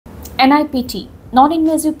NIPT,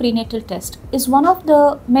 Non-Invasive Prenatal Test, is one of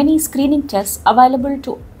the many screening tests available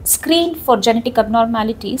to screen for genetic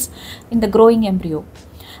abnormalities in the growing embryo.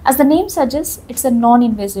 As the name suggests, it's a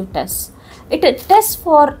non-invasive test. It tests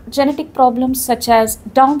for genetic problems such as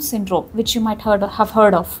Down syndrome, which you might have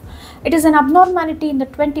heard of. It is an abnormality in the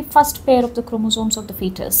 21st pair of the chromosomes of the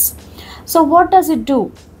fetus. So what does it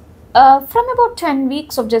do? From about 10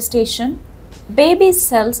 weeks of gestation, baby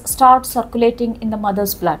cells start circulating in the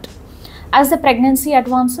mother's blood. As the pregnancy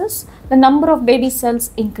advances, the number of baby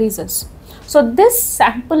cells increases. So this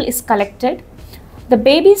sample is collected. The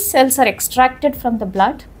baby cells are extracted from the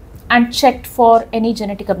blood and checked for any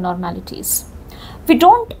genetic abnormalities. We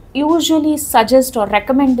don't usually suggest or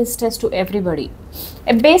recommend this test to everybody.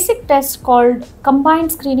 A basic test called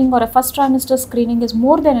combined screening or a first trimester screening is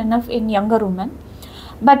more than enough in younger women.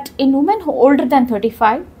 But in women who are older than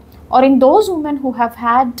 35 or in those women who have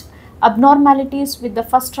had abnormalities with the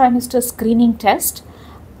first trimester screening test,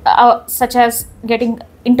 such as getting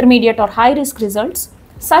intermediate or high risk results,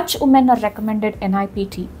 such women are recommended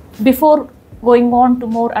NIPT before going on to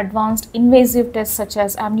more advanced invasive tests such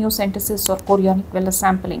as amniocentesis or chorionic villus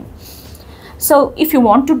sampling. So if you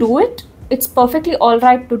want to do it, it's perfectly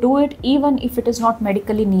alright to do it even if it is not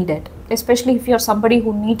medically needed, especially if you're somebody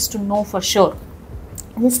who needs to know for sure.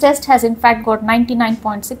 This test has in fact got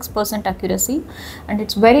 99.6% accuracy and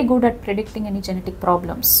it's very good at predicting any genetic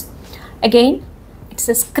problems. Again, it's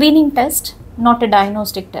a screening test, not a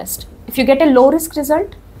diagnostic test. If you get a low risk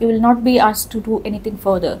result, you will not be asked to do anything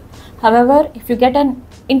further. However, if you get an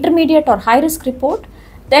intermediate or high risk report,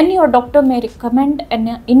 then your doctor may recommend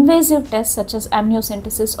an invasive test such as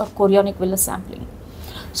amniocentesis or chorionic villus sampling.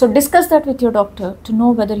 So discuss that with your doctor to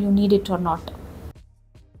know whether you need it or not.